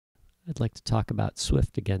I'd like to talk about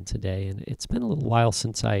Swift again today, and it's been a little while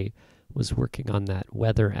since I was working on that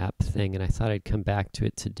weather app thing, and I thought I'd come back to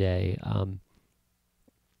it today.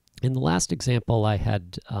 In the last example, I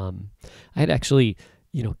had actually,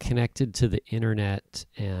 connected to the internet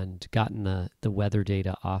and gotten the weather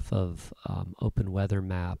data off of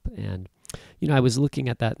OpenWeathermap, and I was looking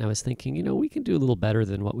at that and I was thinking, we can do a little better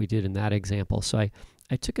than what we did in that example. So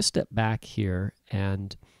I took a step back here,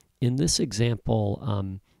 and in this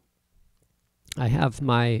example, I have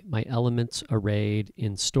my elements arrayed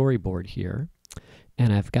in Storyboard here,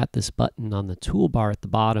 and I've got this button on the toolbar at the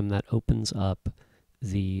bottom that opens up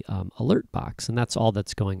the alert box, and that's all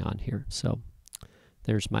that's going on here. So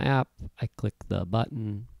there's my app. I click the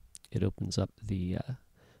button. It opens up the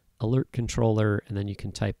alert controller, and then you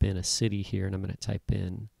can type in a city here, and I'm going to type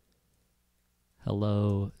in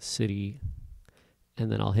hello city, and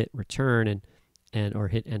then I'll hit return or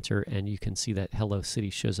hit enter, and you can see that hello city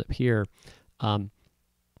shows up here.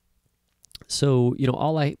 So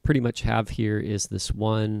all I pretty much have here is this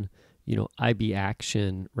one IB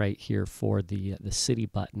action right here for the city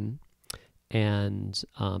button, and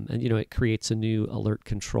it creates a new alert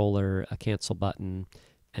controller, a cancel button,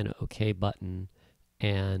 an OK button,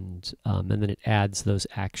 and then it adds those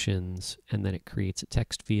actions, and then it creates a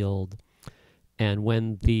text field. And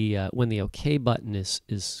when the OK button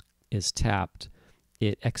is tapped,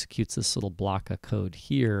 it executes this little block of code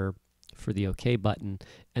here for the OK button,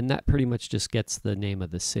 and that pretty much just gets the name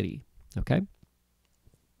of the city. Okay,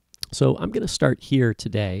 so I'm going to start here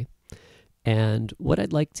today, and what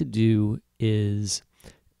I'd like to do is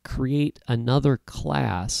create another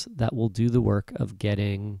class that will do the work of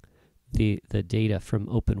getting the data from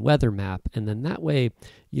OpenWeatherMap, and then that way,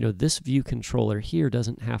 this view controller here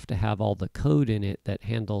doesn't have to have all the code in it that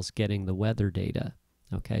handles getting the weather data.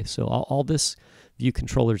 Okay, so all this view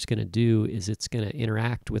controller is going to do is it's going to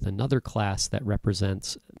interact with another class that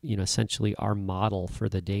represents, essentially our model for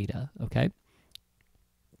the data. Okay,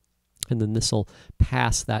 and then this will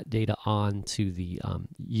pass that data on to the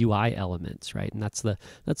UI elements, right? And that's the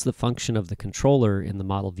function of the controller in the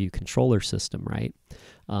model view controller system, right?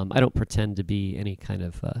 I don't pretend to be any kind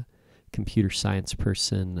of computer science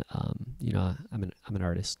person. I'm an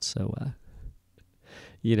artist, so.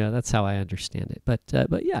 That's how I understand it. But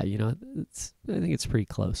yeah, I think it's pretty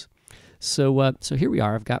close. So so here we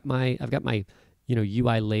are. I've got my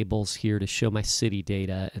UI labels here to show my city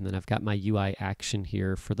data, and then I've got my UI action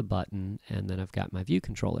here for the button, and then I've got my view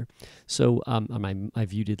controller. So my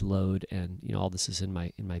view did load, and all this is in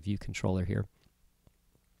my view controller here.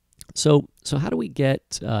 So how do we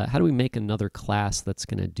make another class that's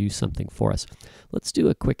going to do something for us? Let's do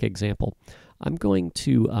a quick example. I'm going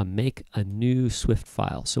to make a new Swift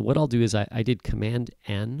file. So what I'll do is I did Command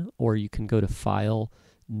N, or you can go to File,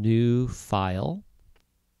 New File.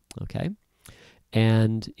 Okay,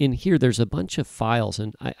 and in here there's a bunch of files,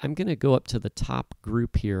 and I'm going to go up to the top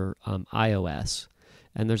group here, iOS,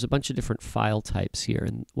 and there's a bunch of different file types here.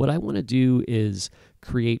 And what I want to do is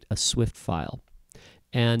create a Swift file.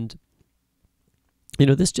 And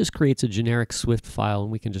this just creates a generic Swift file,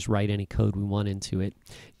 and we can just write any code we want into it.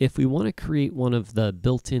 If we want to create one of the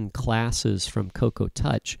built-in classes from Cocoa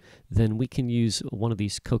Touch, then we can use one of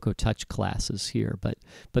these Cocoa Touch classes here. But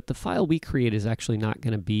the file we create is actually not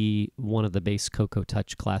going to be one of the base Cocoa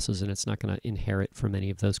Touch classes, and it's not going to inherit from any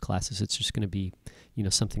of those classes. It's just going to be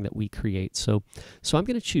something that we create. So I'm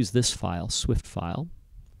going to choose this file, Swift file.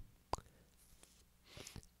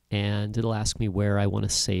 And it'll ask me where I want to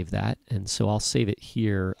save that, and so I'll save it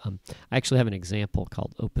here. I actually have an example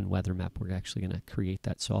called OpenWeatherMap. We're actually going to create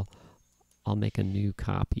that, so I'll make a new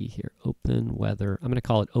copy here. OpenWeather. I'm going to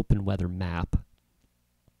call it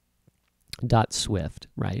OpenWeatherMap.swift,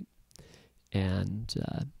 right? And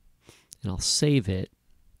I'll save it,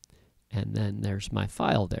 and then there's my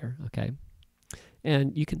file there. Okay.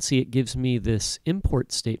 And you can see it gives me this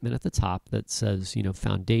import statement at the top that says,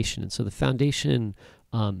 foundation. And so the foundation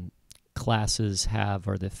classes have,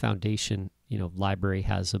 or the foundation, library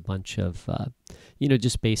has a bunch of,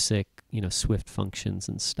 just basic, Swift functions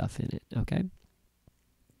and stuff in it. Okay.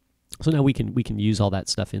 So now we can use all that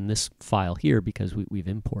stuff in this file here because we've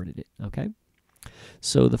imported it. Okay.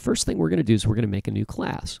 So the first thing we're going to do is we're going to make a new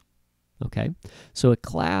class. Okay, so a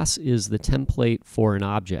class is the template for an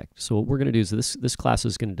object. So what we're going to do is this class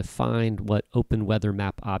is going to define what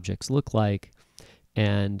OpenWeatherMap objects look like,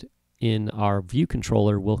 and in our view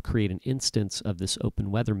controller, we'll create an instance of this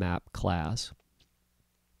OpenWeatherMap class,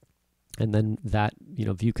 and then that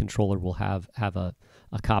view controller will have a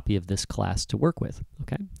copy of this class to work with.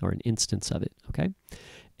 Okay, or an instance of it. Okay,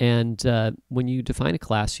 and when you define a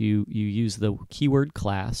class, you use the keyword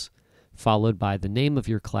class followed by the name of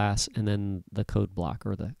your class, and then the code block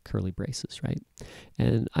or the curly braces, right?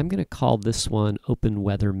 And I'm going to call this one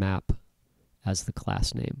OpenWeatherMap as the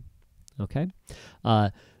class name, okay?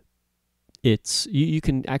 You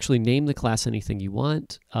can actually name the class anything you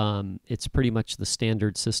want. It's pretty much the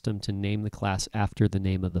standard system to name the class after the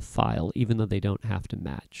name of the file, even though they don't have to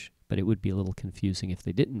match. But it would be a little confusing if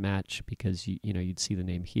they didn't match, because you'd see the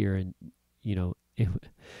name here, and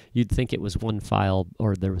you'd think it was one file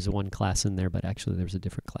or there was one class in there, but actually there was a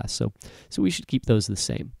different class. So we should keep those the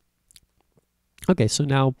same. Okay, so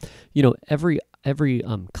now every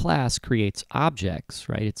class creates objects,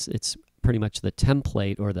 right? It's pretty much the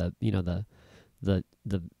template or the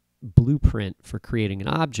blueprint for creating an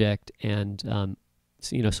object. And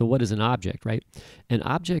so what is an object, right? An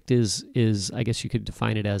object is I guess you could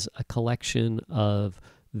define it as a collection of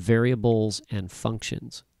variables and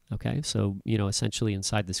functions. Okay, so essentially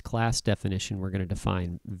inside this class definition, we're going to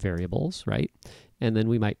define variables, right? And then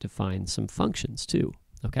we might define some functions too.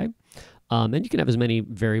 Okay, and you can have as many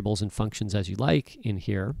variables and functions as you like in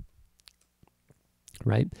here,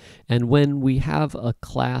 right? And when we have a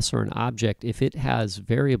class or an object, if it has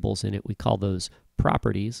variables in it, we call those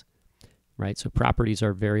properties, right? So properties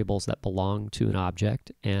are variables that belong to an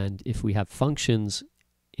object, and if we have functions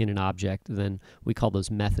in an object, then we call those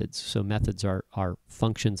methods. So methods are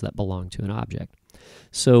functions that belong to an object.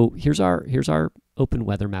 So here's our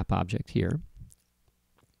OpenWeatherMap object here,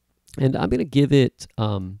 and I'm going to give it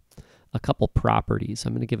a couple properties.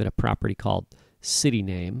 I'm going to give it a property called city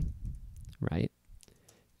name, right?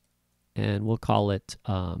 And we'll call it,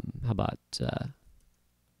 how about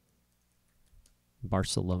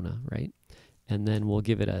Barcelona, right? And then we'll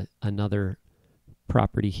give it another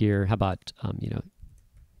property here. How about,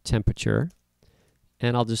 temperature?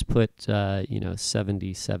 And I'll just put,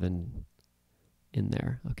 77 in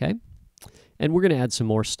there, okay? And we're going to add some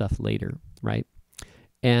more stuff later, right?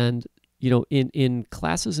 And, in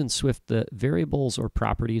classes in Swift, the variables or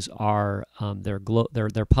properties are,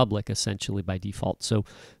 they're public essentially by default. So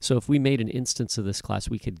if we made an instance of this class,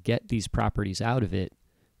 we could get these properties out of it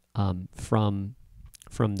from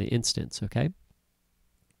the instance, okay?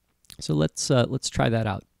 So let's try that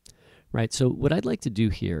out, right? So what I'd like to do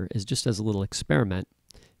here is, just as a little experiment,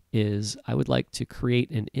 is I would like to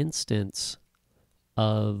create an instance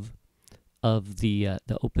of the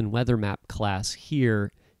OpenWeatherMap class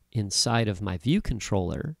here inside of my view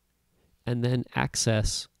controller, and then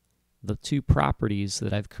access the two properties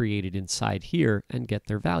that I've created inside here and get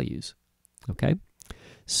their values. Okay,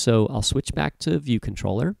 so I'll switch back to view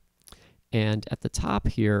controller, and at the top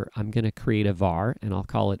here I'm going to create a var, and I'll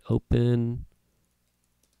call it OpenWeather,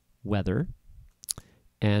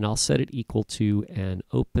 and I'll set it equal to an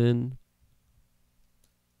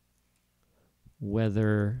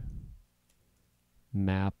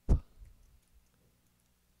OpenWeatherMap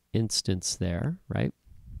instance there, right?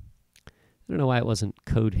 I don't know why it wasn't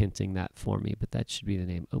code hinting that for me, but that should be the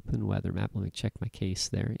name, OpenWeatherMap. Let me check my case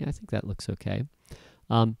there. Yeah, I think that looks okay.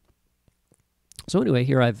 So anyway,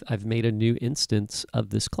 here I've made a new instance of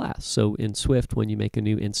this class. So in Swift, when you make a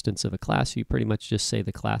new instance of a class, you pretty much just say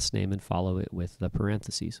the class name and follow it with the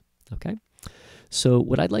parentheses, okay? So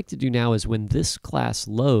what I'd like to do now is, when this class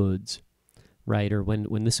loads, right, or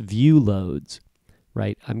when this view loads,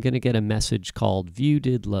 right, I'm going to get a message called view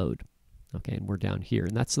did load. Okay, and we're down here,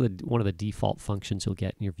 and that's one of the default functions you'll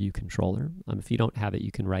get in your view controller. If you don't have it, you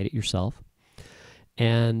can write it yourself.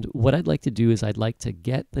 And what I'd like to do is, I'd like to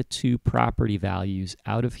get the two property values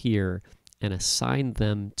out of here and assign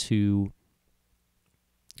them to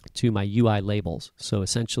my UI labels. So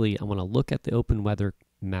essentially, I want to look at the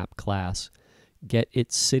OpenWeatherMap class, get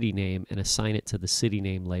its city name and assign it to the city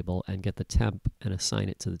name label, and get the temp and assign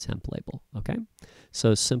it to the temp label. Okay,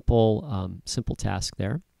 so simple task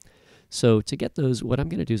there. So to get those, what I'm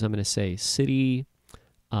going to do is I'm going to say city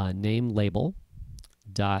name label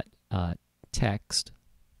dot text,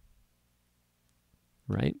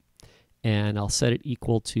 right? And I'll set it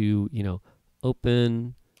equal to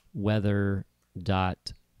OpenWeather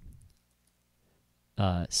dot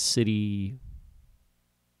city.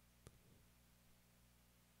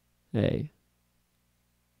 Hey,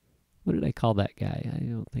 what did I call that guy? I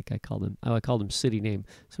don't think I called him. Oh, I called him city name.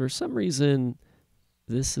 So for some reason,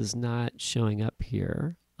 this is not showing up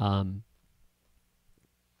here.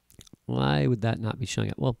 Why would that not be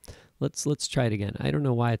showing up? Well, let's try it again. I don't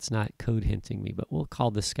know why it's not code hinting me, but we'll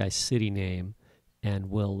call this guy city name, and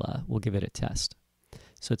we'll give it a test.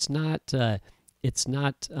 So it's not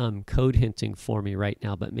code hinting for me right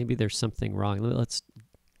now, but maybe there's something wrong. Let's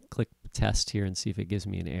click test here and see if it gives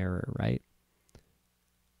me an error, right?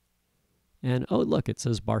 And oh, look, it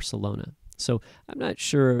says Barcelona. So I'm not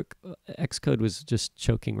sure, Xcode was just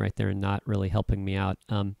choking right there and not really helping me out.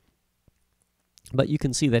 But you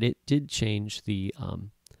can see that it did change the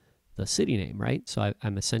city name, right? So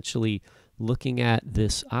I'm essentially looking at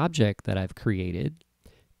this object that I've created,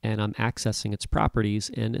 and I'm accessing its properties,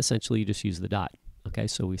 and essentially you just use the dot. Okay,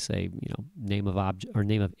 so we say, name of object or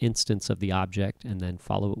name of instance of the object, and then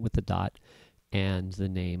follow it with the dot and the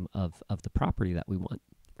name of the property that we want,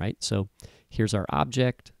 right? So here's our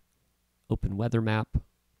object, OpenWeathermap,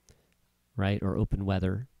 right, or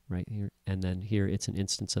OpenWeather right here, and then here it's an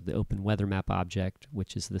instance of the OpenWeathermap object,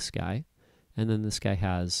 which is this guy, and then this guy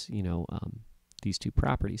has, these two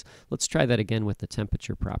properties. Let's try that again with the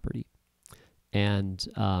temperature property, and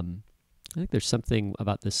I think there's something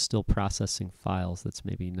about this still processing files that's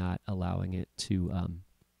maybe not allowing it to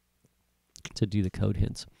do the code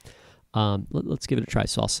hints. Let's give it a try.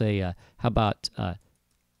 So I'll say, how about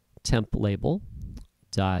temp label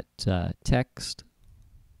dot text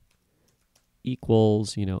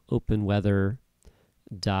equals OpenWeather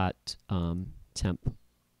dot temp.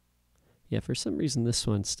 Yeah, for some reason this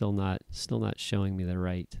one's still not showing me the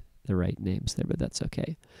right names there, but that's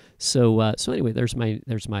okay. So so anyway, there's my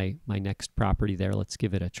next property there. Let's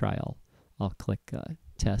give it a try. I'll click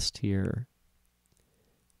test here,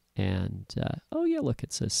 and oh yeah, look,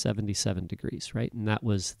 it says 77 degrees, right? And that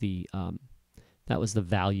was the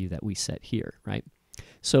value that we set here, right?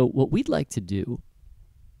 So what we'd like to do,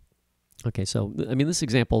 okay, so I mean this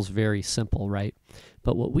example is very simple, right?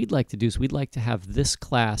 But what we'd like to do is we'd like to have this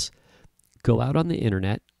class go out on the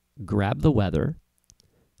internet, grab the weather,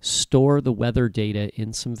 store the weather data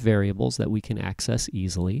in some variables that we can access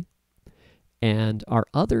easily, and our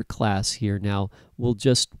other class here now will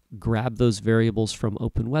just grab those variables from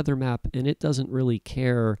OpenWeatherMap, and it doesn't really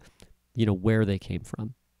care, where they came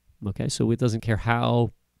from. Okay, so it doesn't care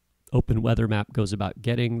how OpenWeatherMap goes about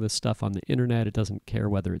getting the stuff on the internet. It doesn't care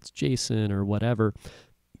whether it's JSON or whatever.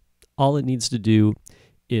 All it needs to do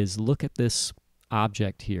is look at this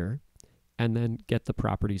object here and then get the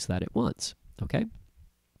properties that it wants. Okay,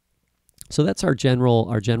 so that's our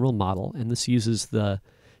general model, and this uses the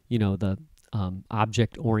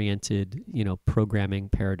object-oriented programming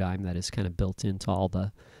paradigm that is kind of built into all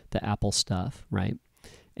the Apple stuff, right?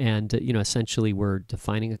 And essentially we're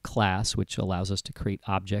defining a class which allows us to create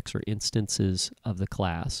objects or instances of the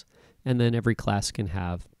class, and then every class can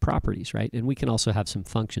have properties, right? And we can also have some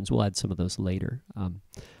functions. We'll add some of those later.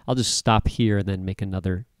 I'll just stop here and then make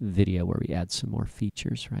another video where we add some more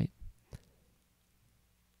features, right?